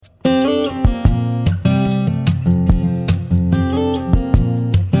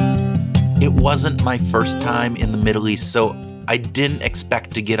wasn't my first time in the Middle East, so I didn't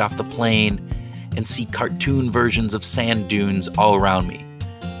expect to get off the plane and see cartoon versions of sand dunes all around me.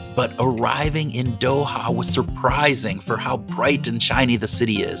 But arriving in Doha was surprising for how bright and shiny the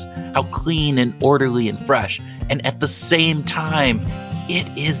city is, how clean and orderly and fresh, and at the same time, it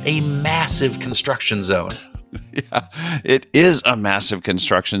is a massive construction zone. Yeah, it is a massive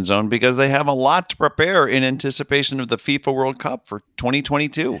construction zone because they have a lot to prepare in anticipation of the FIFA World Cup for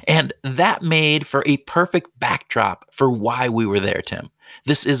 2022. And that made for a perfect backdrop for why we were there, Tim.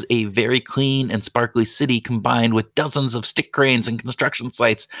 This is a very clean and sparkly city combined with dozens of stick cranes and construction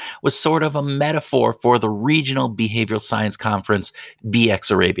sites was sort of a metaphor for the regional behavioral science conference,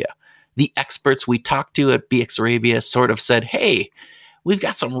 BX Arabia. The experts we talked to at BX Arabia sort of said, hey, we've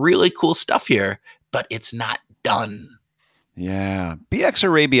got some really cool stuff here, but it's not done. Yeah. BX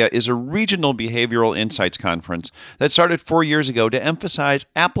Arabia is a regional behavioral insights conference that started 4 years ago to emphasize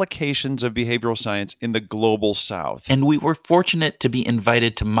applications of behavioral science in the global south. And we were fortunate to be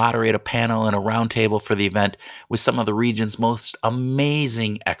invited to moderate a panel and a roundtable for the event with some of the region's most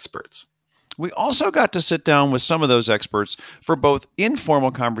amazing experts. We also got to sit down with some of those experts for both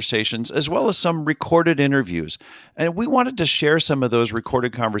informal conversations as well as some recorded interviews. And we wanted to share some of those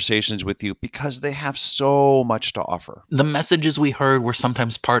recorded conversations with you because they have so much to offer. The messages we heard were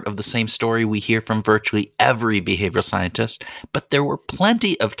sometimes part of the same story we hear from virtually every behavioral scientist, but there were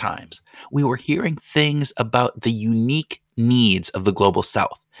plenty of times we were hearing things about the unique needs of the global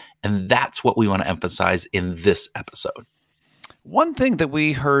south. And that's what we want to emphasize in this episode. One thing that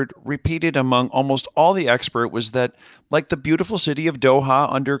we heard repeated among almost all the experts was that, like the beautiful city of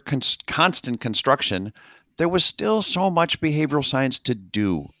Doha under constant construction, there was still so much behavioral science to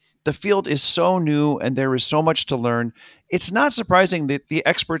do. The field is so new and there is so much to learn. It's not surprising that the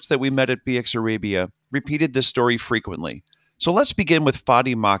experts that we met at BX Arabia repeated this story frequently. So let's begin with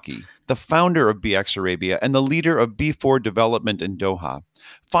Fadi Maki, the founder of BX Arabia and the leader of B4 development in Doha.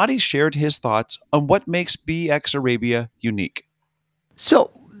 Fadi shared his thoughts on what makes BX Arabia unique.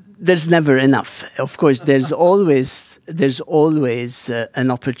 So there's never enough. Of course, there's always an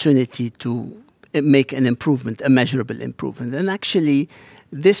opportunity to make an improvement, a measurable improvement. And actually,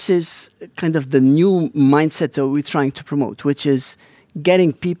 this is kind of the new mindset that we're trying to promote, which is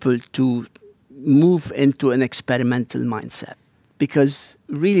getting people to move into an experimental mindset. Because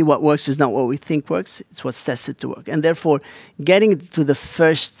really what works is not what we think works, it's what's tested to work. And therefore, getting to the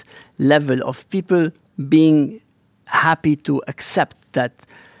first level of people being happy to accept that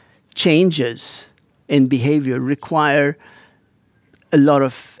changes in behavior require a lot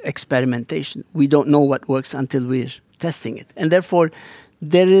of experimentation. We don't know what works until we're testing it. And therefore,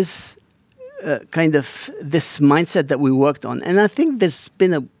 there is kind of this mindset that we worked on. And I think there's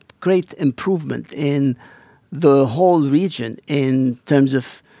been a great improvement in the whole region in terms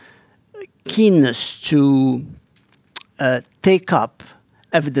of keenness to take up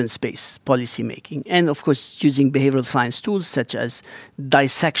evidence-based policymaking, and of course using behavioral science tools such as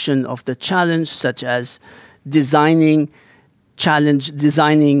dissection of the challenge, such as designing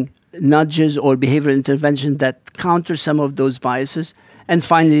nudges or behavioral intervention that counter some of those biases, and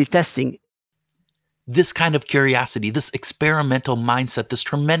finally testing. This kind of curiosity, this experimental mindset, this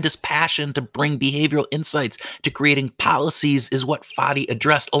tremendous passion to bring behavioral insights to creating policies is what Fadi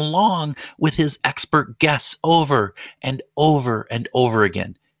addressed along with his expert guests over and over and over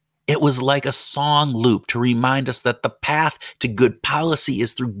again. It was like a song loop to remind us that the path to good policy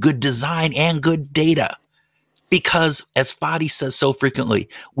is through good design and good data. Because, as Fadi says so frequently,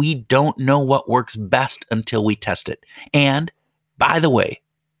 we don't know what works best until we test it. And, by the way,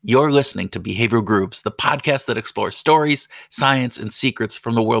 you're listening to Behavioral Grooves, the podcast that explores stories, science, and secrets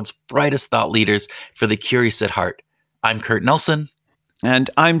from the world's brightest thought leaders for the curious at heart. I'm Kurt Nelson. And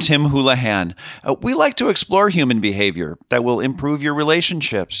I'm Tim Houlihan. We like to explore human behavior that will improve your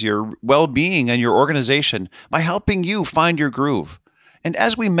relationships, your well-being, and your organization by helping you find your groove. And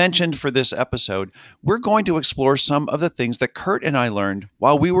as we mentioned for this episode, we're going to explore some of the things that Kurt and I learned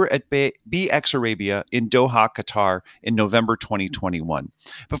while we were at BX Arabia in Doha, Qatar in November 2021.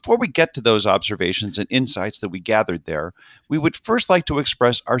 Before we get to those observations and insights that we gathered there, we would first like to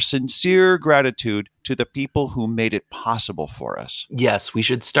express our sincere gratitude to the people who made it possible for us. Yes, we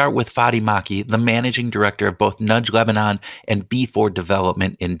should start with Fadi Maki, the managing director of both Nudge Lebanon and B4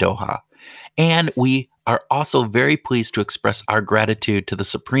 Development in Doha. And we are also very pleased to express our gratitude to the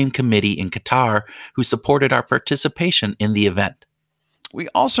Supreme Committee in Qatar who supported our participation in the event. We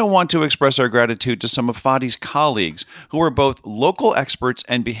also want to express our gratitude to some of Fadi's colleagues who are both local experts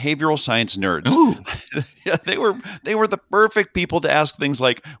and behavioral science nerds. Ooh. Yeah, they were the perfect people to ask things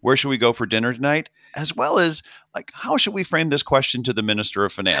like, where should we go for dinner tonight? As well as, like, how should we frame this question to the Minister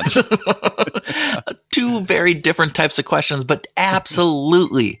of Finance? Two very different types of questions, but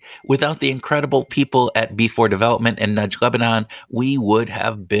absolutely, without the incredible people at B4 Development and Nudge Lebanon, we would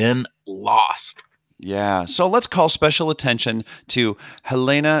have been lost. Yeah, so let's call special attention to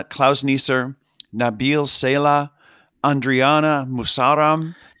Helena Klausnieser, Nabil Sela, Andriana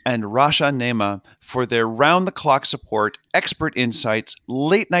Musaram, and Rasha Nema for their round-the-clock support, expert insights,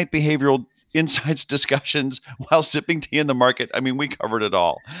 late-night behavioral insights discussions while sipping tea in the market. I mean, we covered it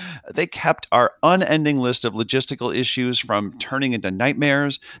all. They kept our unending list of logistical issues from turning into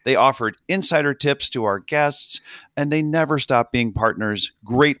nightmares. They offered insider tips to our guests, and they never stopped being partners,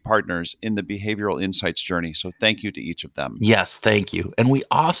 great partners in the behavioral insights journey. So thank you to each of them. Yes, thank you. And we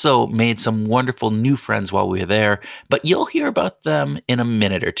also made some wonderful new friends while we were there, but you'll hear about them in a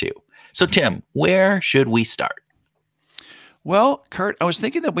minute or two. So, Tim, where should we start? Well, Kurt, I was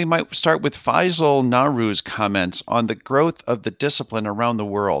thinking that we might start with Faisal Nahru's comments on the growth of the discipline around the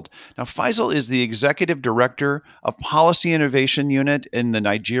world. Now, Faisal is the executive director of Policy Innovation Unit in the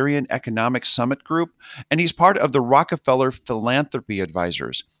Nigerian Economic Summit Group, and he's part of the Rockefeller Philanthropy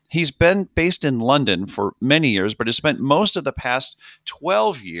Advisors. He's been based in London for many years, but has spent most of the past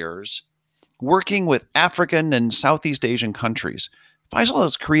 12 years working with African and Southeast Asian countries.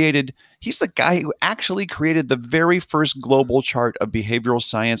 Faisal he's the guy who actually created the very first global chart of behavioral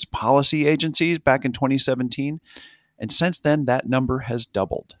science policy agencies back in 2017. And since then, that number has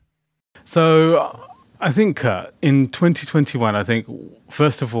doubled. So I think in 2021, I think,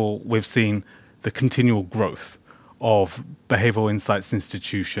 first of all, we've seen the continual growth of behavioral insights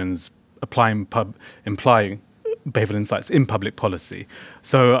institutions implying behavioral insights in public policy.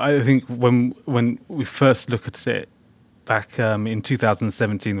 So I think when we first look at it, back in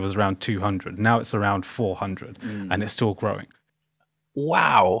 2017, it was around 200. Now it's around 400, and it's still growing.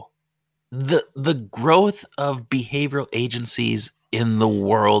 Wow. The growth of behavioral agencies in the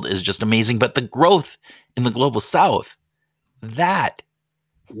world is just amazing. But the growth in the global South,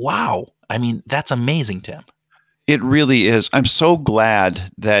 wow. I mean, that's amazing, Tim. It really is. I'm so glad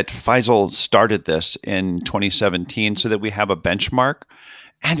that Faisal started this in 2017 so that we have a benchmark.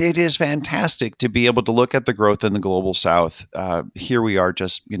 And it is fantastic to be able to look at the growth in the global South. Here we are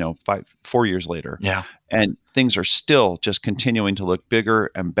just, 4 years later. Yeah. And things are still just continuing to look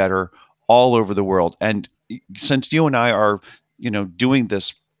bigger and better all over the world. And since you and I are, doing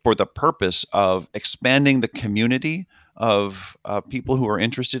this for the purpose of expanding the community of people who are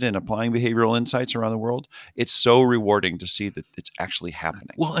interested in applying behavioral insights around the world, it's so rewarding to see that it's actually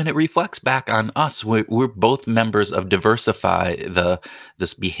happening. Well, and it reflects back on us. We're both members of Diversify,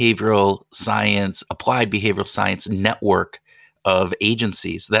 this behavioral science, applied behavioral science network of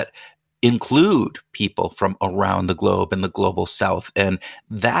agencies that include people from around the globe and the global South. And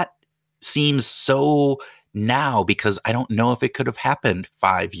that seems so now, because I don't know if it could have happened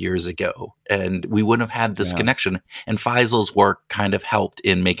 5 years ago and we wouldn't have had this connection. And Faisal's work kind of helped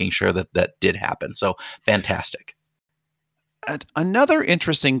in making sure that did happen. So fantastic. And another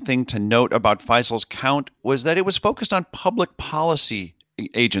interesting thing to note about Faisal's count was that it was focused on public policy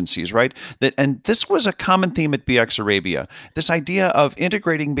agencies, right? And this was a common theme at BX Arabia. This idea of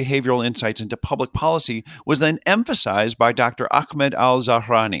integrating behavioral insights into public policy was then emphasized by Dr. Ahmed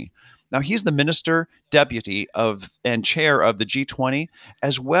Al-Zahrani. Now, he's the minister deputy and chair of the G20,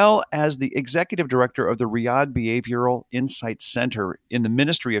 as well as the executive director of the Riyadh Behavioral Insights Center in the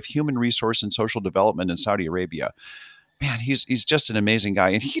Ministry of Human Resource and Social Development in Saudi Arabia. Man, he's just an amazing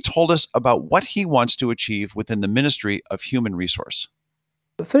guy. And he told us about what he wants to achieve within the Ministry of Human Resource.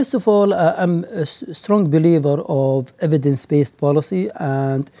 First of all, I'm a strong believer of evidence-based policy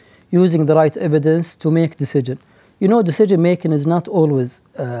and using the right evidence to make decision. Decision making is not always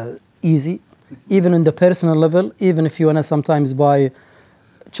easy, even in the personal level. Even if you want to sometimes buy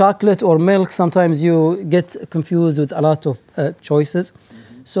chocolate or milk, sometimes you get confused with a lot of choices.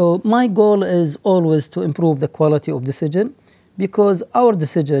 So my goal is always to improve the quality of decision, because our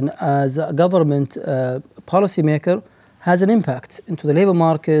decision as a government policymaker has an impact into the labor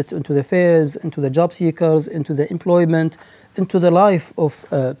market, into the firms, into the job seekers, into the employment, into the life of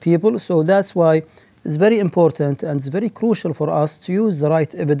people. So that's why it's very important and it's very crucial for us to use the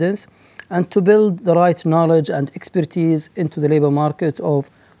right evidence and to build the right knowledge and expertise into the labor market of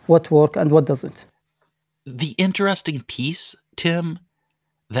what works and what doesn't. The interesting piece, Tim,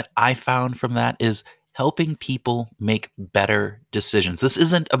 that I found from that is helping people make better decisions. This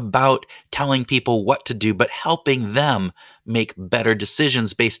isn't about telling people what to do, but helping them make better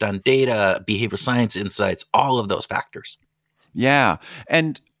decisions based on data, behavioral science insights, all of those factors. Yeah.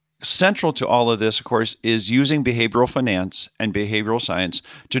 And central to all of this, of course, is using behavioral finance and behavioral science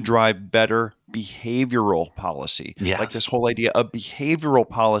to drive better behavioral policy. Yes. Like this whole idea of behavioral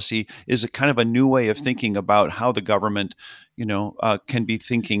policy is a kind of a new way of thinking about how the government, can be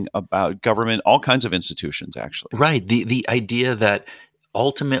thinking about government, all kinds of institutions, actually. Right. The idea that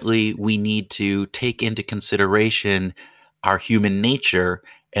ultimately we need to take into consideration our human nature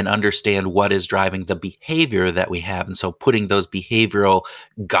and understand what is driving the behavior that we have. And so putting those behavioral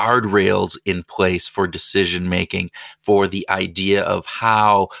guardrails in place for decision making, for the idea of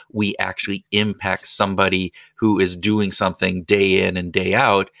how we actually impact somebody who is doing something day in and day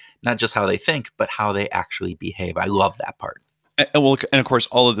out, not just how they think, but how they actually behave. I love that part. And of course,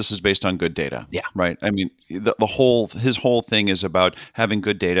 all of this is based on good data. Yeah. Right. I mean, his whole thing is about having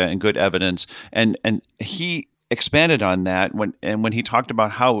good data and good evidence. And he expanded on that when he talked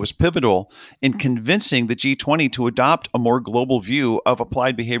about how it was pivotal in convincing the G20 to adopt a more global view of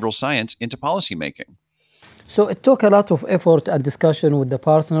applied behavioral science into policymaking. So it took a lot of effort and discussion with the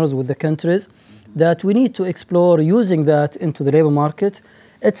partners, with the countries, that we need to explore using that into the labor market.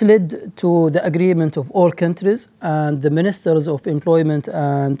 It led to the agreement of all countries, and the ministers of employment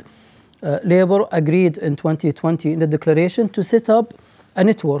and labor agreed in 2020 in the declaration to set up a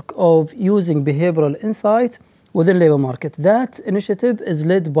network of using behavioral insight within labor market. That initiative is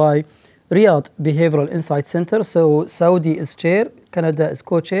led by Riyadh Behavioral Insight Center. So Saudi is chair, Canada is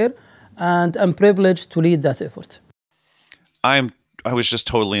co-chair, and I'm privileged to lead that effort. I was just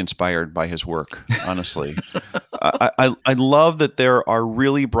totally inspired by his work, honestly. I love that there are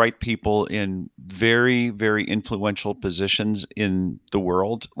really bright people in very, very influential positions in the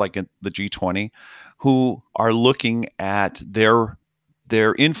world, like in the G20, who are looking at their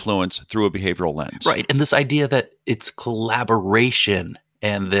influence through a behavioral lens. Right. And this idea that it's collaboration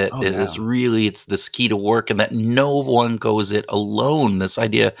and that it's this key to work and that no one goes it alone. This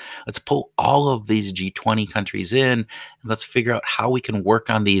idea, let's pull all of these G20 countries in and let's figure out how we can work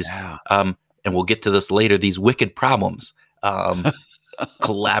on these, and we'll get to this later, these wicked problems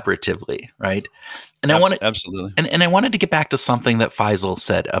collaboratively, right? And absolutely. And I wanted to get back to something that Faisal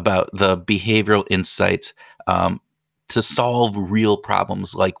said about the behavioral insights to solve real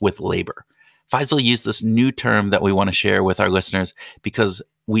problems like with labor. Faisal used this new term that we want to share with our listeners because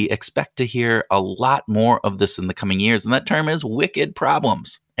we expect to hear a lot more of this in the coming years. And that term is wicked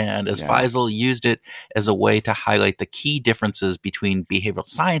problems. And as Faisal used it as a way to highlight the key differences between behavioral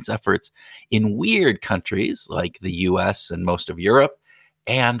science efforts in weird countries like the US and most of Europe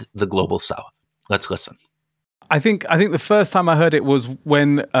and the global South. Let's listen. I think the first time I heard it was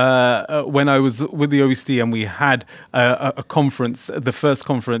when I was with the OECD and we had a conference, the first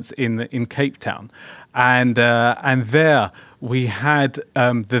conference in Cape Town, and there we had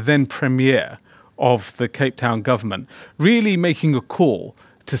the then premier of the Cape Town government really making a call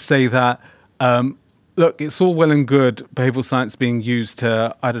to say that look, it's all well and good behavioral science being used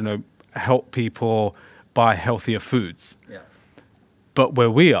to help people buy healthier foods, but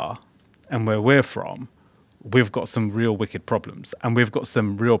where we are and where we're from, we've got some real wicked problems, and we've got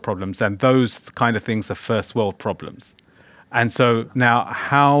some real problems, and those kind of things are first world problems. And so now,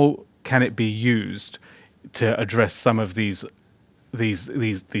 how can it be used to address some of these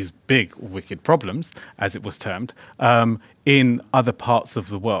big wicked problems, as it was termed, in other parts of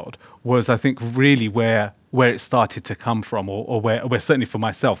the world? Was, I think, really where it started to come from, or where certainly for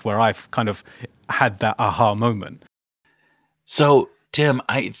myself, where I've kind of had that aha moment. So, Tim,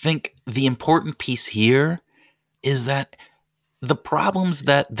 I think the important piece here is that the problems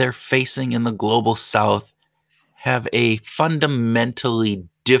that they're facing in the global South have a fundamentally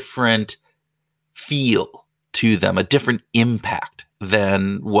different feel to them, a different impact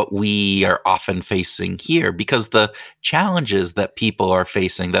than what we are often facing here, because the challenges that people are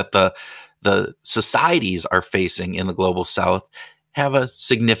facing, that the societies are facing in the global South have a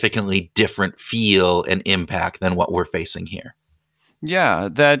significantly different feel and impact than what we're facing here. Yeah,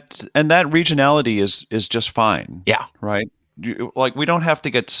 that regionality is just fine. Yeah. Right? Like, we don't have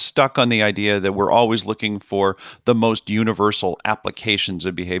to get stuck on the idea that we're always looking for the most universal applications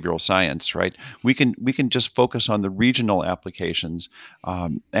of behavioral science, right? We can just focus on the regional applications,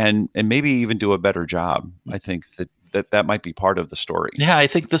 and maybe even do a better job. I think that might be part of the story. Yeah, I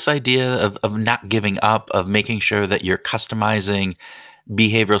think this idea of not giving up, of making sure that you're customizing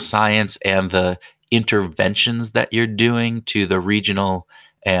behavioral science and the interventions that you're doing to the regional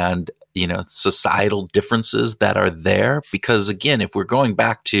and societal differences that are there. Because again, if we're going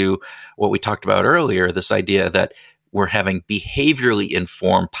back to what we talked about earlier, this idea that we're having behaviorally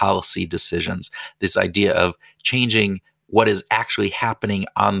informed policy decisions, this idea of changing what is actually happening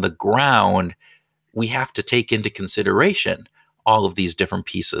on the ground, we have to take into consideration all of these different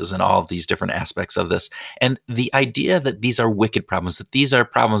pieces and all of these different aspects of this. And the idea that these are wicked problems, that these are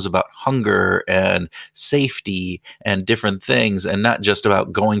problems about hunger and safety and different things, and not just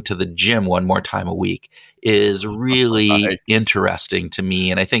about going to the gym one more time a week, is really Right. interesting to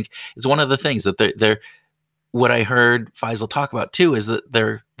me. And I think it's one of the things that they're what I heard Faisal talk about too is that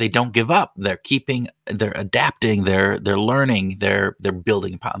they don't give up. They're adapting, they're learning, they're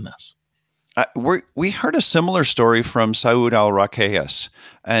building upon this. We heard a similar story from Saud Al-Rakayas,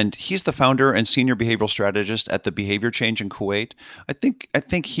 and he's the founder and senior behavioral strategist at the Behavior Change in Kuwait. I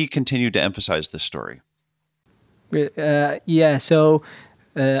think he continued to emphasize this story. So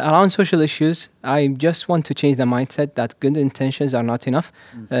around social issues, I just want to change the mindset that good intentions are not enough.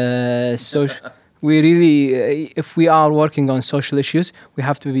 So we really, if we are working on social issues, we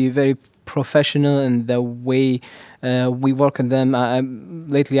have to be very professional in the way we work on them.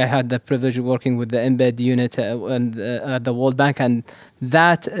 Lately, I had the privilege of working with the Embed unit at the World Bank, and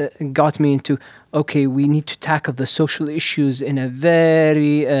that got me into, okay, we need to tackle the social issues in a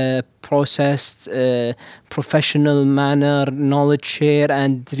very processed, professional manner, knowledge share,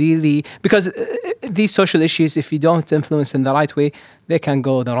 and really, because these social issues, if you don't influence in the right way, they can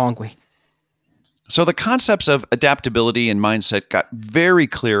go the wrong way. So the concepts of adaptability and mindset got very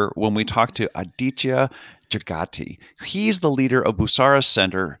clear when we talked to Aditya Jagati. He's the leader of Busara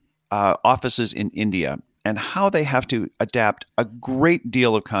Center offices in India, and how they have to adapt a great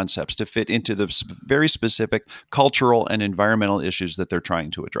deal of concepts to fit into the very specific cultural and environmental issues that they're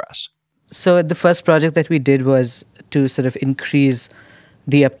trying to address. So the first project that we did was to sort of increase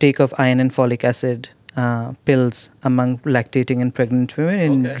the uptake of iron and folic acid pills among lactating and pregnant women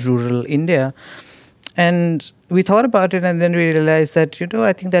in rural India. And we thought about it, and then we realized that,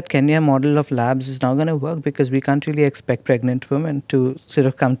 I think that Kenya model of labs is not going to work, because we can't really expect pregnant women to sort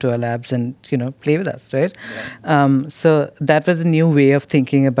of come to our labs and, play with us, right? Yeah. So that was a new way of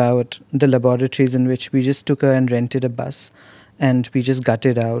thinking about the laboratories, in which we just took and rented a bus, and we just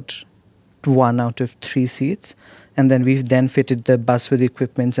gutted out 1 out of 3 seats. And then we then fitted the bus with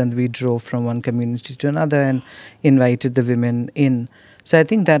equipment, and we drove from one community to another and invited the women in. So I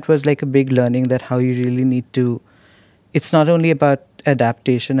think that was like a big learning, that how you really need to, it's not only about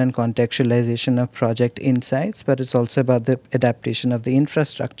adaptation and contextualization of project insights, but it's also about the adaptation of the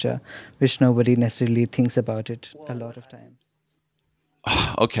infrastructure, which nobody necessarily thinks about it a lot of time.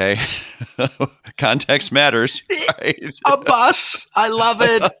 Okay. Context matters, right? A bus. I love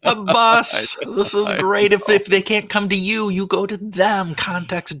it. A bus. This is great. If they can't come to you, you go to them.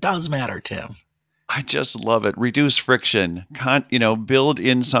 Context does matter, Tim. I just love it. Reduce friction. Build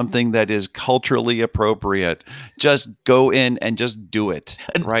in something that is culturally appropriate. Just go in and just do it,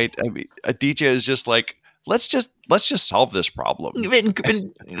 right? I mean, Aditya is just like, let's just solve this problem.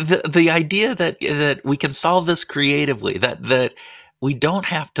 The idea that we can solve this creatively, that we don't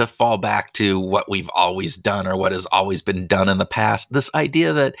have to fall back to what we've always done or what has always been done in the past. This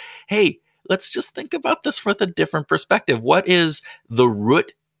idea that, hey, let's just think about this with a different perspective. What is the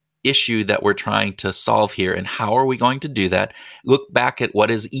root issue that we're trying to solve here, and how are we going to do that? Look back at what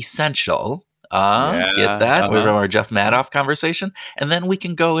is essential. Get that? We're from our Jeff Madoff conversation. And then we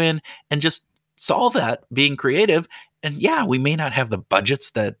can go in and just solve that, being creative. And yeah, we may not have the budgets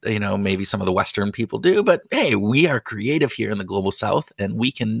that, maybe some of the Western people do, but hey, we are creative here in the global South, and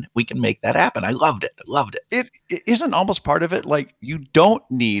we can make that happen. I loved it. It isn't almost part of it. Like, you don't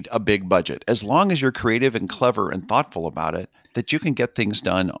need a big budget as long as you're creative and clever and thoughtful about it, that you can get things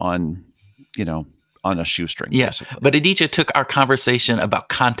done on a shoestring. Yeah. Basically. But Aditya took our conversation about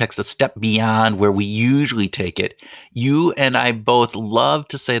context a step beyond where we usually take it. You and I both love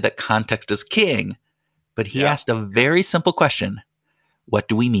to say that context is king, but he asked a very simple question. What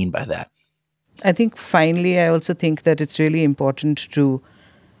do we mean by that? I think finally, I also think that it's really important to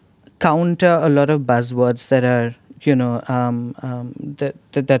counter a lot of buzzwords that are,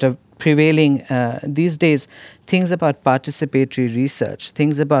 that are prevailing these days. Things about participatory research,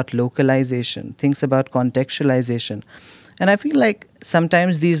 things about localization, things about contextualization. And I feel like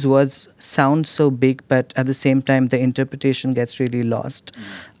sometimes these words sound so big, but at the same time, the interpretation gets really lost.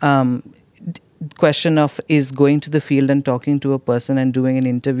 Question of, is going to the field and talking to a person and doing an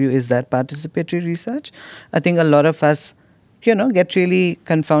interview, is that participatory research? I think a lot of us, get really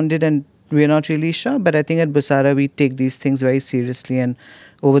confounded, and we're not really sure. But I think at Busara, we take these things very seriously. And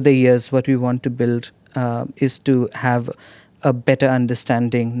over the years, what we want to build is to have a better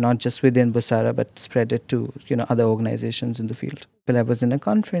understanding, not just within Busara, but spread it to other organizations in the field. Well, I was in a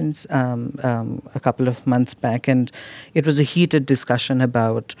conference a couple of months back, and it was a heated discussion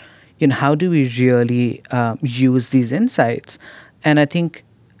about how do we really use these insights. And I think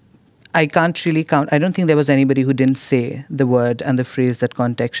I can't really count. I don't think there was anybody who didn't say the word and the phrase that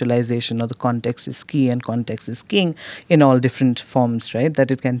contextualization or the context is key and context is king in all different forms, right,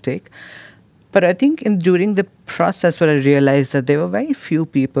 that it can take. But I think during the process where I realized that there were very few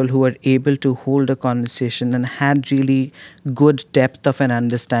people who were able to hold a conversation and had really good depth of an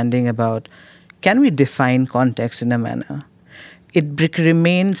understanding about, can we define context in a manner? It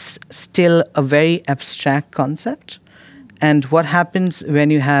remains still a very abstract concept. And what happens when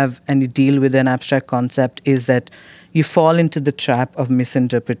you have and you deal with an abstract concept is that you fall into the trap of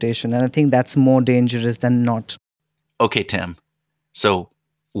misinterpretation. And I think that's more dangerous than not. Okay, Tim. So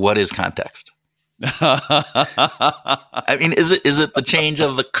what is context? I mean, is it the change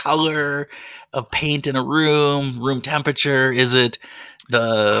of the color of paint in a room temperature? Is it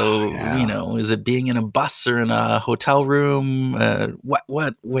is it being in a bus or in a hotel room?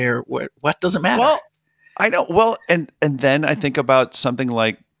 What does it matter? Well, I know. Well, and then I think about something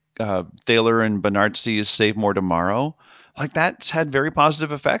like Thaler and Bernardzi's Save More Tomorrow. Like that's had very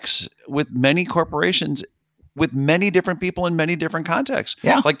positive effects with many corporations, with many different people in many different contexts.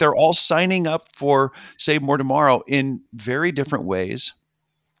 Yeah. Like they're all signing up for Save More Tomorrow in very different ways.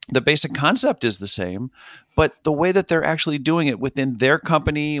 The basic concept is the same, but the way that they're actually doing it within their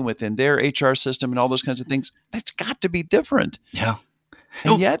company, within their HR system and all those kinds of things, that's got to be different. Yeah.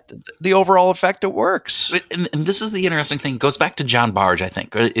 And yet the overall effect, it works. And this is the interesting thing. It goes back to John Barge, I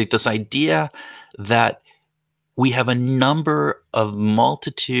think. This idea that we have a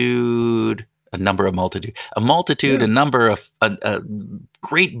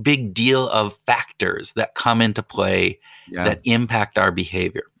great big deal of factors that come into play that impact our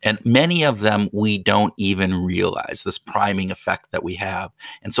behavior. And many of them we don't even realize, this priming effect that we have.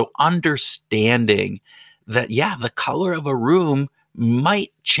 And so understanding that, the color of a room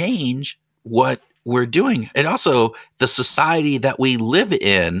might change what we're doing. And also the society that we live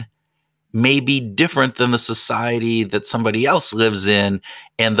in may be different than the society that somebody else lives in.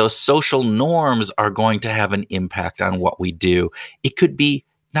 And those social norms are going to have an impact on what we do. It could be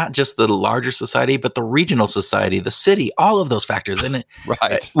not just the larger society, but the regional society, the city, all of those factors in it.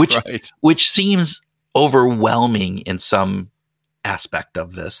 Which seems overwhelming in some aspect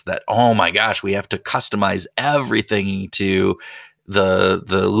of this, that, oh my gosh, we have to customize everything to the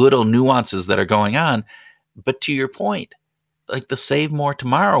little nuances that are going on. But to your point, like the Save More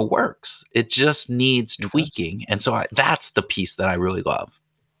Tomorrow works. It just needs tweaking. And so that's the piece that I really love.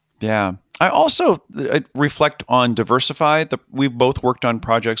 Yeah. I also reflect on Diversify. We've both worked on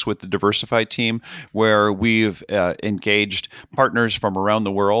projects with the Diversify team where we've engaged partners from around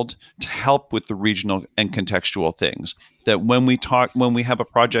the world to help with the regional and contextual things. That when we have a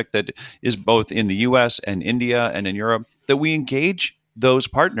project that is both in the US and India and in Europe, that we engage those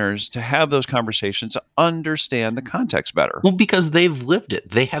partners to have those conversations, to understand the context better. Well, because they've lived it.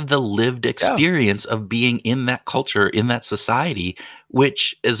 They have the lived experience of being in that culture, in that society,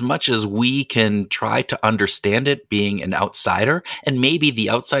 which as much as we can try to understand it being an outsider, and maybe the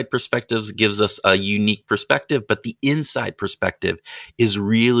outside perspectives gives us a unique perspective, but the inside perspective is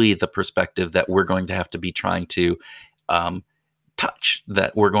really the perspective that we're going to have to be trying to touch,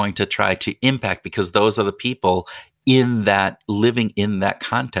 that we're going to try to impact, because those are the people living in that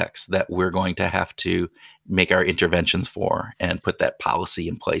context that we're going to have to make our interventions for and put that policy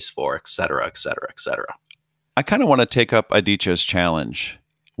in place for, et cetera, et cetera, et cetera. I kind of want to take up Aditya's challenge.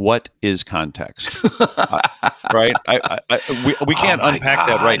 What is context? Right? We can't unpack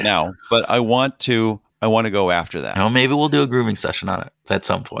that right now, but I want to go after that. Well, maybe we'll do a grooming session on it at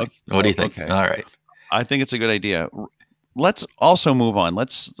some point. What do you think? Okay. All right. I think it's a good idea. Let's also move on.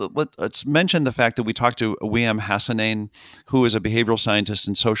 Let's mention the fact that we talked to Wiyam Hassanein, who is a behavioral scientist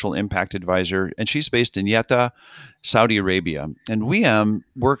and social impact advisor, and she's based in Jeddah, Saudi Arabia. And Wiyam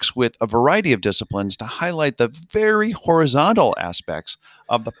works with a variety of disciplines to highlight the very horizontal aspects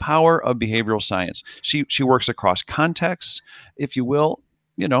of the power of behavioral science. She works across contexts, if you will,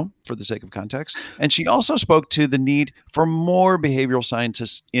 for the sake of context. And she also spoke to the need for more behavioral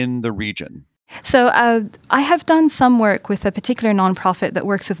scientists in the region. So I have done some work with a particular nonprofit that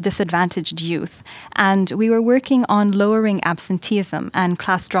works with disadvantaged youth, and we were working on lowering absenteeism and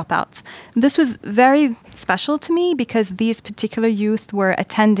class dropouts. This was very special to me because these particular youth were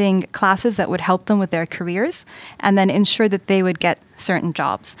attending classes that would help them with their careers and then ensure that they would get certain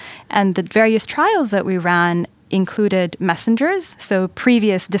jobs. And the various trials that we ran included messengers, so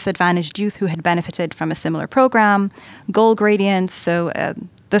previous disadvantaged youth who had benefited from a similar program, goal gradients, so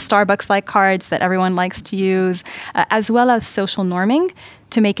the Starbucks-like cards that everyone likes to use, as well as social norming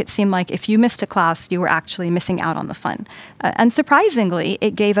to make it seem like if you missed a class, you were actually missing out on the fun. And surprisingly,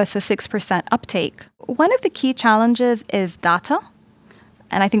 it gave us a 6% uptake. One of the key challenges is data.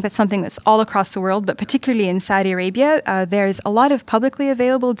 And I think that's something that's all across the world, but particularly in Saudi Arabia, there's a lot of publicly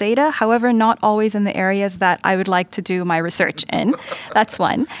available data, however, not always in the areas that I would like to do my research in. That's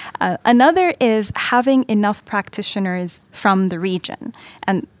one. Another is having enough practitioners from the region.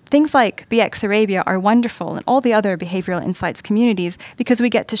 And things like BX Arabia are wonderful and all the other behavioral insights communities because we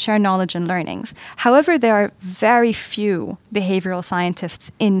get to share knowledge and learnings. However, there are very few behavioral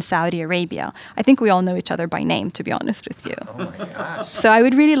scientists in Saudi Arabia. I think we all know each other by name, to be honest with you. Oh my gosh. So I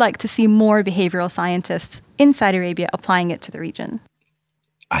would really like to see more behavioral scientists in Saudi Arabia applying it to the region.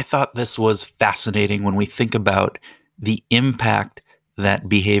 I thought this was fascinating when we think about the impact that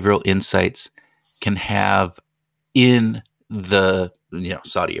behavioral insights can have in the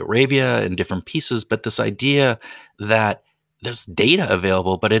Saudi Arabia and different pieces, but this idea that there's data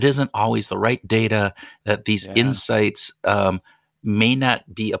available, but it isn't always the right data, that these insights may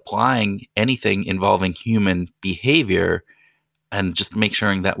not be applying anything involving human behavior, and just make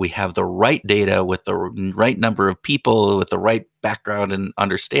sure that we have the right data with the right number of people with the right background and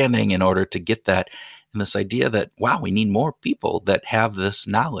understanding in order to get that. And this idea that, wow, we need more people that have this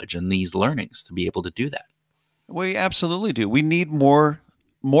knowledge and these learnings to be able to do that. We absolutely do. We need more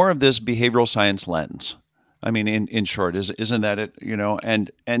of this behavioral science lens. I mean, in short, isn't that it?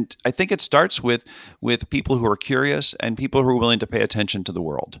 And I think it starts with people who are curious and people who are willing to pay attention to the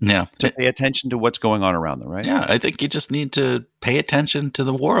world. Yeah, to pay attention to what's going on around them, right? Yeah, I think you just need to pay attention to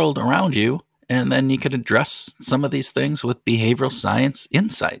the world around you, and then you can address some of these things with behavioral science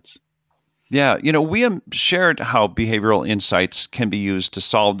insights. Yeah, we shared how behavioral insights can be used to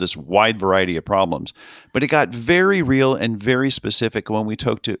solve this wide variety of problems, but it got very real and very specific when we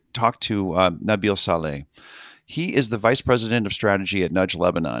talked to Nabil Saleh. He is the vice president of strategy at Nudge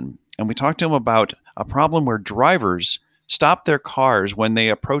Lebanon, and we talked to him about a problem where drivers stopped their cars when they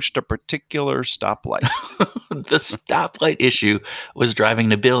approached a particular stoplight. The stoplight issue was driving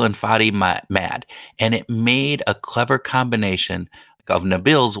Nabil and Fadi mad, and it made a clever combination of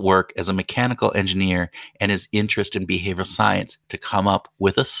Nabil's work as a mechanical engineer and his interest in behavioral science to come up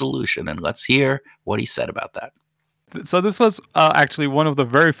with a solution. And let's hear what he said about that. So this was actually one of the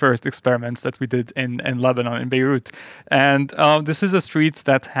very first experiments that we did in Lebanon, in Beirut. And this is a street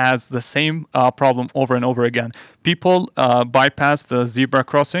that has the same problem over and over again. People bypass the zebra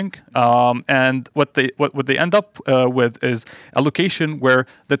crossing, and what they end up with is a location where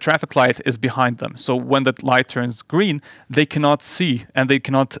the traffic light is behind them. So when the light turns green, they cannot see and they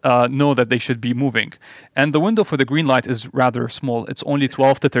cannot know that they should be moving. And the window for the green light is rather small. It's only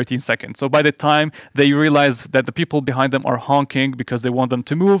 12 to 13 seconds. So by the time they realize that the people behind them are honking because they want them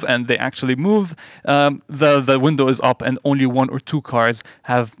to move, and they actually move, the window is up and only one or two cars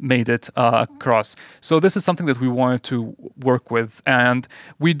have made it across. So this is something that we wanted to work with, and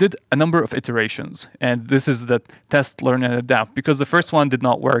we did a number of iterations, and this is the test, learn, and adapt, because the first one did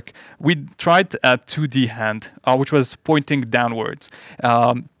not work. We tried a 2D hand, which was pointing downwards.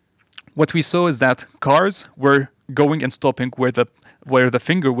 What we saw is that cars were going and stopping where the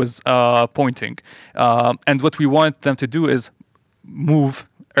finger was pointing. And what we wanted them to do is move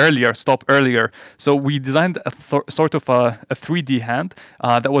earlier, stop earlier. So we designed a sort of a 3D hand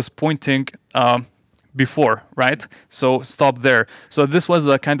that was pointing before, right? So stop there. So this was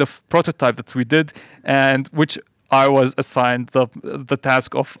the kind of prototype that we did, and which I was assigned the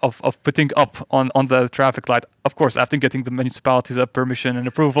task of putting up on the traffic light, of course, after getting the municipalities' permission and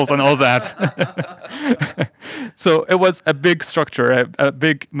approvals and all that. So it was a big structure, a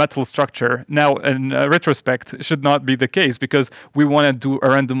big metal structure. Now, in retrospect, it should not be the case because we want to do a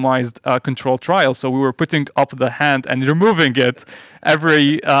randomized control trial. So we were putting up the hand and removing it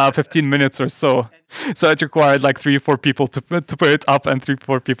every 15 minutes or so. So it required like 3 or 4 people to put it up and 3 or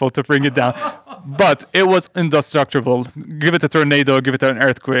 4 people to bring it down. But it was indestructible. Give it a tornado, give it an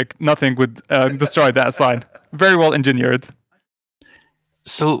earthquake, nothing would destroy that sign. Very well engineered.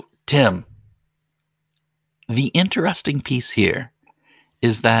 So, Tim, the interesting piece here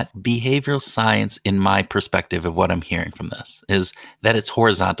is that behavioral science, in my perspective of what I'm hearing from this, is that it's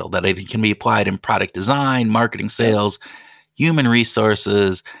horizontal, that it can be applied in product design, marketing, sales, human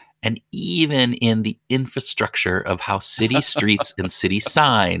resources, and even in the infrastructure of how city streets and city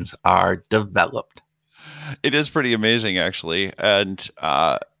signs are developed. It is pretty amazing, actually. And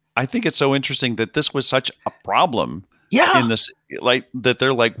I think it's so interesting that this was such a problem in this, like that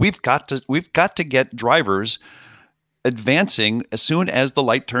they're like, we've got to get drivers advancing as soon as the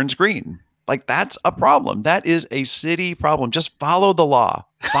light turns green. Like, that's a problem. That is a city problem. Just follow the law.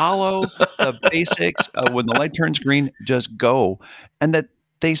 Follow the basics. When the light turns green, just go. And that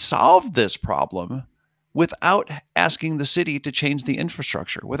they solved this problem without asking the city to change the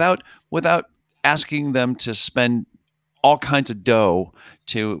infrastructure, without asking them to spend all kinds of dough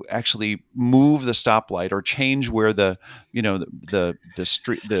to actually move the stoplight or change where the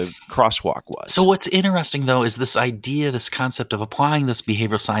crosswalk was. So what's interesting, though, is this idea, this concept of applying this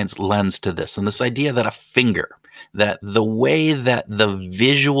behavioral science lens to this, and this idea that that the way that the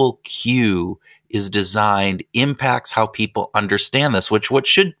visual cue is designed impacts how people understand this, what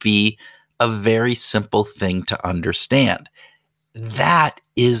should be a very simple thing to understand. That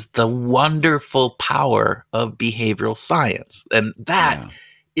is the wonderful power of behavioral science. And that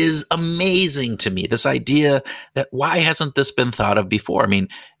is amazing to me. This idea that why hasn't this been thought of before? I mean,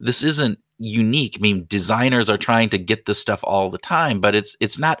 this isn't unique. I mean, designers are trying to get this stuff all the time, but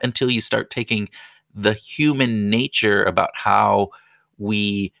it's not until you start taking the human nature about how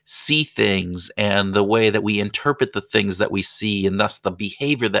we see things and the way that we interpret the things that we see, and thus the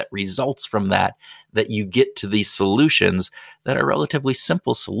behavior that results from that you get to these solutions that are relatively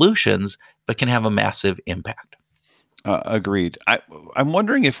simple solutions, but can have a massive impact. Agreed. I'm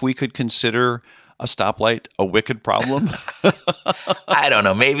wondering if we could consider a stoplight a wicked problem. I don't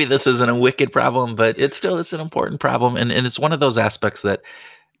know. Maybe this isn't a wicked problem, but it's an important problem. And it's one of those aspects that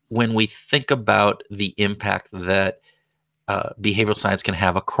when we think about the impact that behavioral science can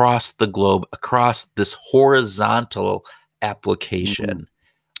have across the globe, across this horizontal application,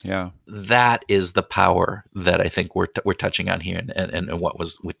 that is the power that I think we're touching on here and what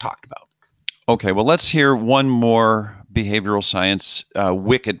we talked about. Okay, well, let's hear one more behavioral science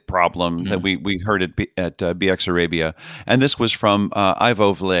wicked problem that we heard at BX Arabia. And this was from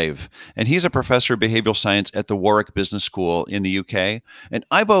Ivo Vlev. And he's a professor of behavioral science at the Warwick Business School in the UK. And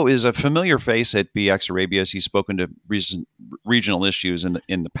Ivo is a familiar face at BX Arabia as he's spoken to regional issues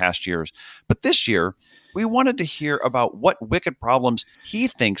in the past years. But this year, we wanted to hear about what wicked problems he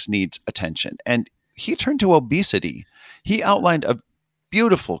thinks needs attention. And he turned to obesity. He outlined a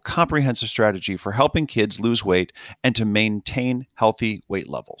beautiful, comprehensive strategy for helping kids lose weight and to maintain healthy weight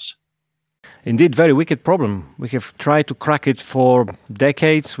levels. Indeed, very wicked problem. We have tried to crack it for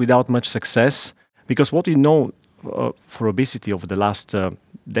decades without much success, because what we know for obesity over the last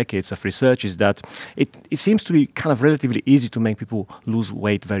decades of research is that it seems to be kind of relatively easy to make people lose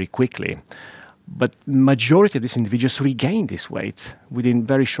weight very quickly. But majority of these individuals regain this weight within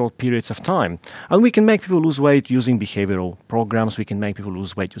very short periods of time. And we can make people lose weight using behavioral programs. We can make people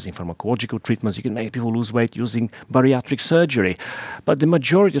lose weight using pharmacological treatments. You can make people lose weight using bariatric surgery. But the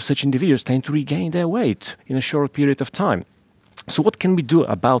majority of such individuals tend to regain their weight in a short period of time. So what can we do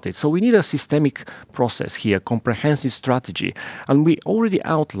about it? So we need a systemic process here, comprehensive strategy. And we already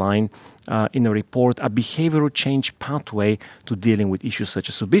outlined in a report a behavioral change pathway to dealing with issues such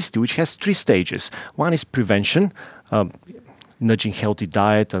as obesity, which has 3 stages. One is prevention, nudging healthy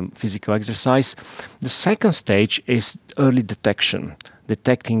diet and physical exercise. The second stage is early detection,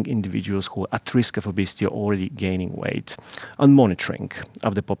 detecting individuals who are at risk of obesity or already gaining weight, and monitoring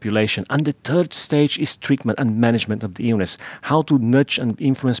of the population. And the third stage is treatment and management of the illness, how to nudge and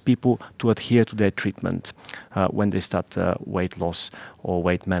influence people to adhere to their treatment when they start weight loss or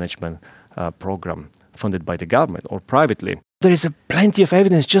weight management program funded by the government or privately. There is plenty of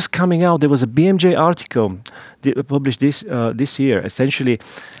evidence just coming out. There was a BMJ article published this year, essentially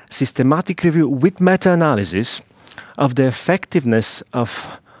systematic review with meta-analysis of the effectiveness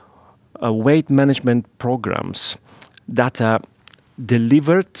of weight management programs that are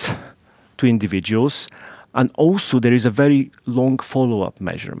delivered to individuals. And also there is a very long follow-up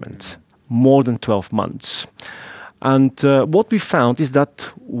measurement, more than 12 months. And what we found is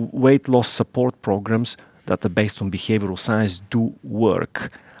that weight loss support programs that are based on behavioral science do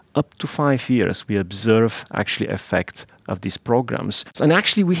work. Up to 5 years, we observe actually effect of these programs. And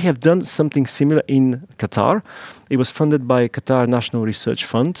actually, we have done something similar in Qatar. It was funded by Qatar National Research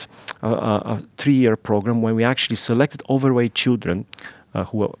Fund, a 3-year program where we actually selected overweight children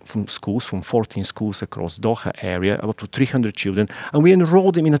who were from 14 schools across Doha area, up to 300 children, and we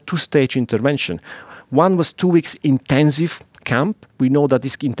enrolled them in a 2-stage intervention. One was 2 weeks intensive camp. We know that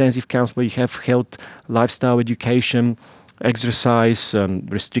these intensive camps where you have health, lifestyle education, exercise,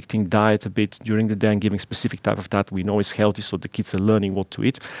 restricting diet a bit during the day and giving specific type of diet we know is healthy, so the kids are learning what to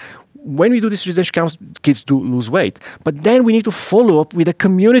eat. When we do these residential camps, kids do lose weight. But then we need to follow up with a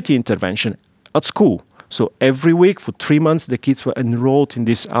community intervention at school So every week for 3 months, the kids were enrolled in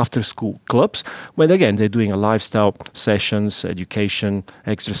these after-school clubs, where again, they're doing a lifestyle sessions, education,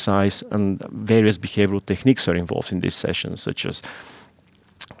 exercise, and various behavioral techniques are involved in these sessions, such as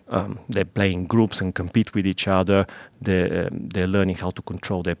they play in groups and compete with each other. They're learning how to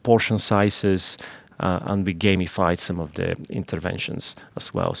control their portion sizes, and we gamified some of the interventions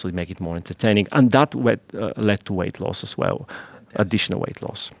as well, so we make it more entertaining. And that led to weight loss as well, additional weight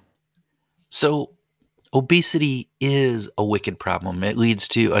loss. So obesity is a wicked problem. It leads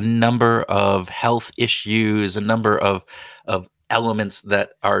to a number of health issues, a number of elements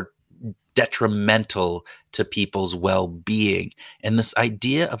that are detrimental to people's well-being. And this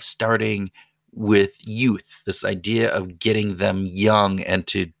idea of starting with youth, this idea of getting them young and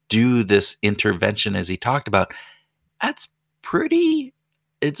to do this intervention as he talked about, it's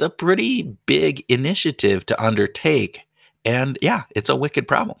a pretty big initiative to undertake. And yeah, it's a wicked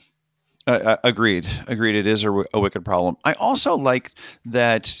problem. Agreed. It is a wicked problem. I also like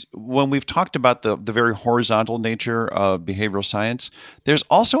that when we've talked about the very horizontal nature of behavioral science, there's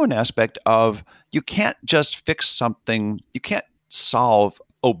also an aspect of you can't just fix something. You can't solve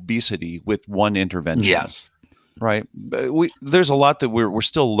obesity with one intervention. Yes. Right. There's a lot that we're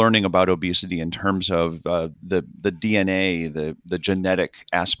still learning about obesity in terms of the DNA, the genetic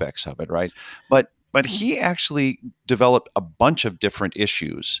aspects of it. Right. But he actually developed a bunch of different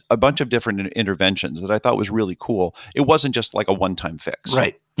issues, a bunch of different interventions that I thought was really cool. It wasn't just like a one-time fix.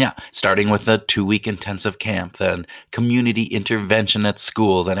 Right. Yeah. Starting with a 2-week intensive camp, then community intervention at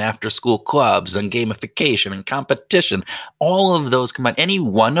school, then after-school clubs, then gamification and competition. All of those combined. Any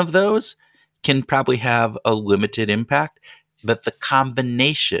one of those can probably have a limited impact, but the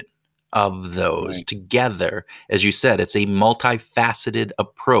combination of those together, as you said, it's a multifaceted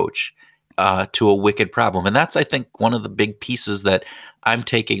approach to a wicked problem. And that's, I think, one of the big pieces that I'm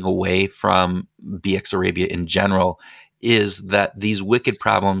taking away from BX Arabia in general is that these wicked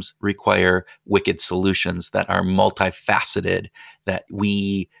problems require wicked solutions that are multifaceted, that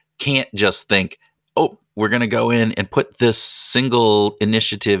we can't just think, oh, we're going to go in and put this single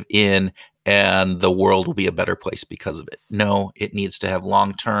initiative in and the world will be a better place because of it. No, it needs to have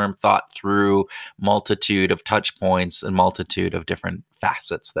long-term thought through, multitude of touch points and multitude of different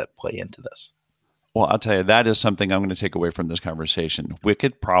facets that play into this. Well, I'll tell you, that is something I'm going to take away from this conversation.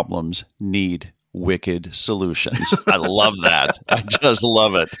 Wicked problems need wicked solutions. I love that. I just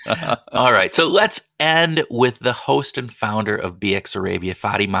love it. All right. So let's end with the host and founder of BX Arabia,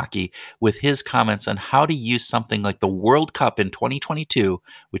 Fadi Maki, with his comments on how to use something like the World Cup in 2022,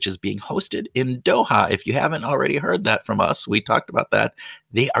 which is being hosted in Doha. If you haven't already heard that from us, we talked about that.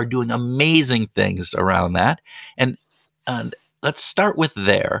 They are doing amazing things around that. And let's start with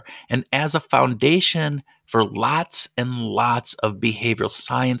there. And as a foundation for lots and lots of behavioral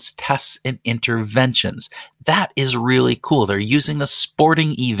science tests and interventions, that is really cool. They're using a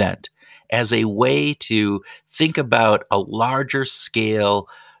sporting event as a way to think about a larger scale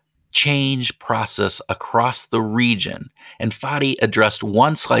change process across the region. And Fadi addressed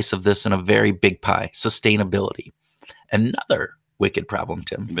one slice of this in a very big pie: sustainability. Another wicked problem,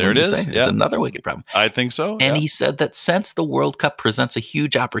 Tim. There it is. Yeah. It's another wicked problem. I think so. And he said that since the World Cup presents a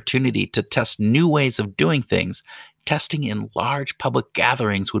huge opportunity to test new ways of doing things, testing in large public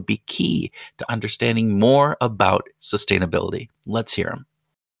gatherings would be key to understanding more about sustainability. Let's hear him.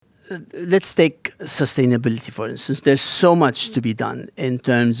 Let's take sustainability, for instance. There's so much to be done in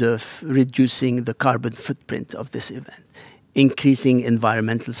terms of reducing the carbon footprint of this event, increasing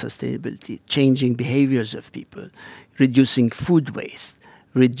environmental sustainability, changing behaviors of people, reducing food waste,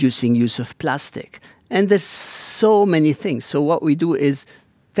 reducing use of plastic. And there's so many things. So what we do is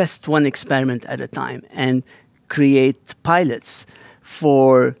test one experiment at a time and create pilots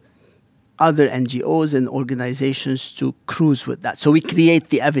for other NGOs and organizations to cruise with that. So we create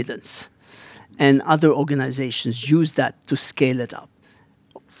the evidence, and other organizations use that to scale it up.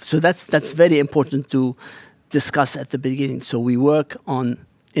 So that's very important to discuss at the beginning. So we work on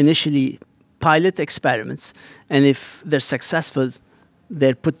initially pilot experiments, and if they're successful,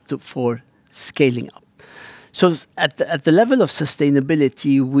 they're put for scaling up. So at the level of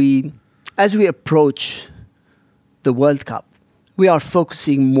sustainability, as we approach the World Cup, we are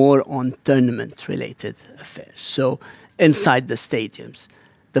focusing more on tournament-related affairs. So inside the stadiums,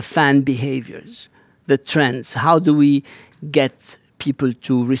 the fan behaviors, the trends. How do we get people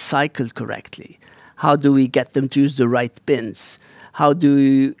to recycle correctly? How do we get them to use the right bins? How do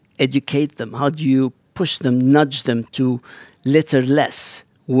you educate them? How do you push them, nudge them to litter less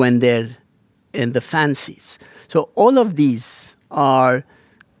when they're in the fan seats? So all of these are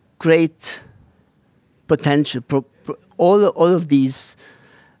great potential. All of these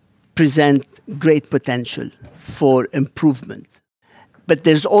present great potential for improvement. But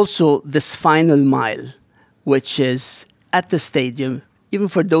there's also this final mile, which is at the stadium, even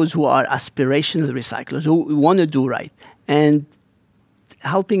for those who are aspirational recyclers, who want to do right, and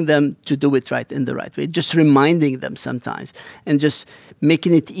helping them to do it right in the right way, just reminding them sometimes, and just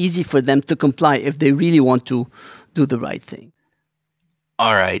making it easy for them to comply if they really want to do the right thing.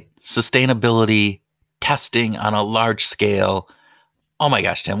 All right, sustainability, testing on a large scale. Oh my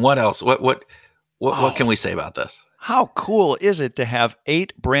gosh, Tim, what else? What can we say about this? How cool is it to have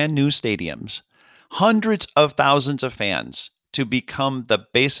 8 brand new stadiums, hundreds of thousands of fans, to become the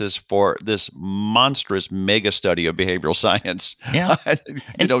basis for this monstrous mega study of behavioral science? Yeah.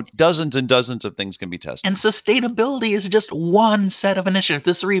 Dozens and dozens of things can be tested. And sustainability is just one set of initiatives.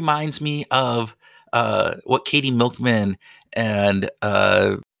 This reminds me of what Katie Milkman and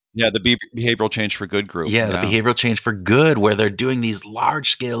the Behavioral Change for Good group. The Behavioral Change for Good, where they're doing these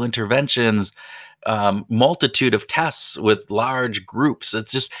large-scale interventions, multitude of tests with large groups.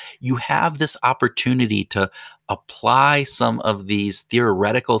 It's just, you have this opportunity to apply some of these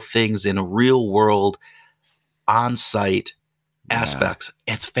theoretical things in real world on-site aspects.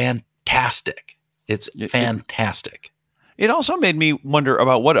 It's fantastic. It's fantastic. It also made me wonder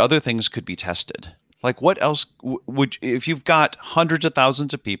about what other things could be tested. Like, what else would, if you've got hundreds of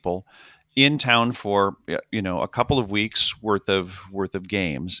thousands of people in town for a couple of weeks worth of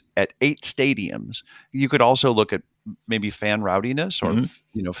games at 8 stadiums, you could also look at maybe fan rowdiness or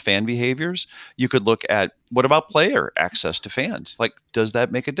fan behaviors. You could look at, what about player access to fans? Like, does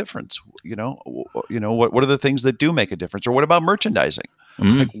that make a difference? What are the things that do make a difference? Or what about merchandising?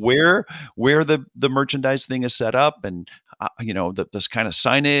 Like where the merchandise thing is set up, and this kind of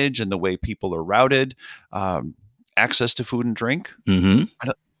signage and the way people are routed, access to food and drink.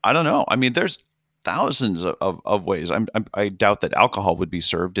 I don't know. I mean, there's thousands of ways. I doubt that alcohol would be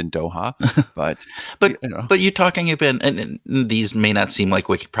served in Doha, but but you're talking about, and these may not seem like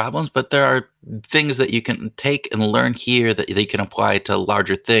wicked problems, but there are things that you can take and learn here that they can apply to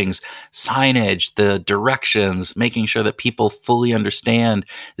larger things. Signage, the directions, making sure that people fully understand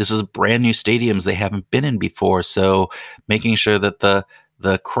this is brand new stadiums they haven't been in before. So making sure that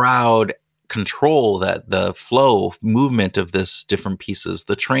the crowd control, that the flow movement of this different pieces,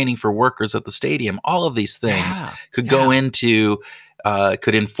 the training for workers at the stadium, all of these things could go into,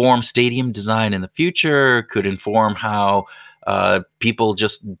 could inform stadium design in the future, could inform how people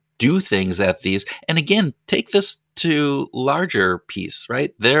just do things at these. And again, take this to larger piece,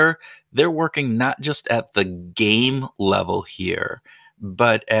 right? They're working not just at the game level here,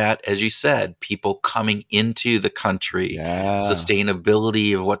 but at, as you said, people coming into the country,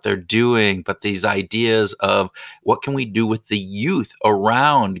 sustainability of what they're doing, but these ideas of what can we do with the youth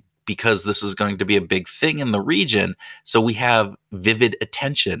around, because this is going to be a big thing in the region. So we have vivid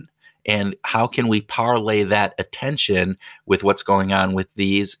attention, and how can we parlay that attention with what's going on with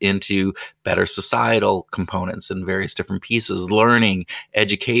these into better societal components and various different pieces, learning,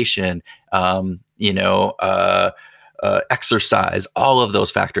 education, exercise, all of those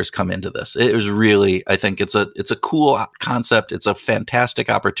factors come into this. It was really, I think it's a cool concept. It's a fantastic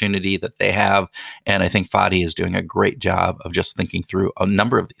opportunity that they have. And I think Fadi is doing a great job of just thinking through a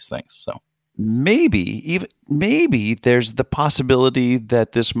number of these things. So maybe there's the possibility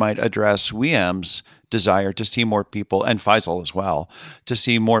that this might address WIAM's desire to see more people, and Faisal as well, to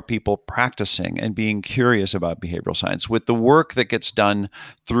see more people practicing and being curious about behavioral science. With the work that gets done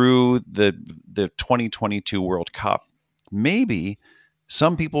through the 2022 World Cup, maybe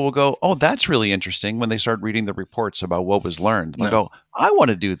some people will go, oh, that's really interesting, when they start reading the reports about what was learned. They'll go, I want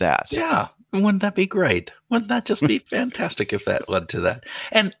to do that. Yeah. Wouldn't that be great? Wouldn't that just be fantastic if that led to that?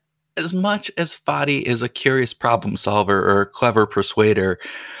 And as much as Fadi is a curious problem solver or a clever persuader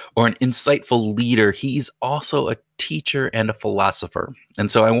or an insightful leader, he's also a teacher and a philosopher. And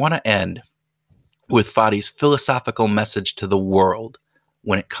so I want to end with Fadi's philosophical message to the world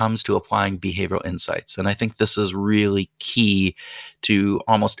when it comes to applying behavioral insights. And I think this is really key to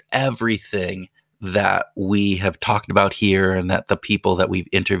almost everything that we have talked about here and that the people that we've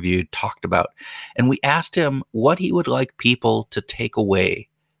interviewed talked about. And we asked him what he would like people to take away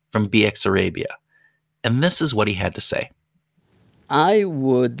from BX Arabia. And this is what he had to say. I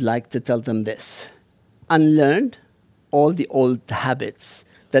would like to tell them this: unlearn all the old habits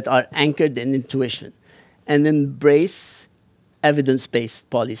that are anchored in intuition and embrace evidence-based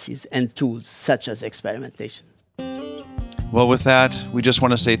policies and tools such as experimentation. Well, with that, we just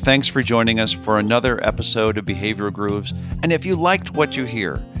want to say thanks for joining us for another episode of Behavioral Grooves. And if you liked what you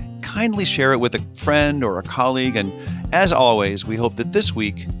hear, kindly share it with a friend or a colleague. And as always, we hope that this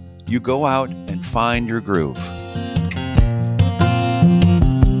week you go out and find your groove.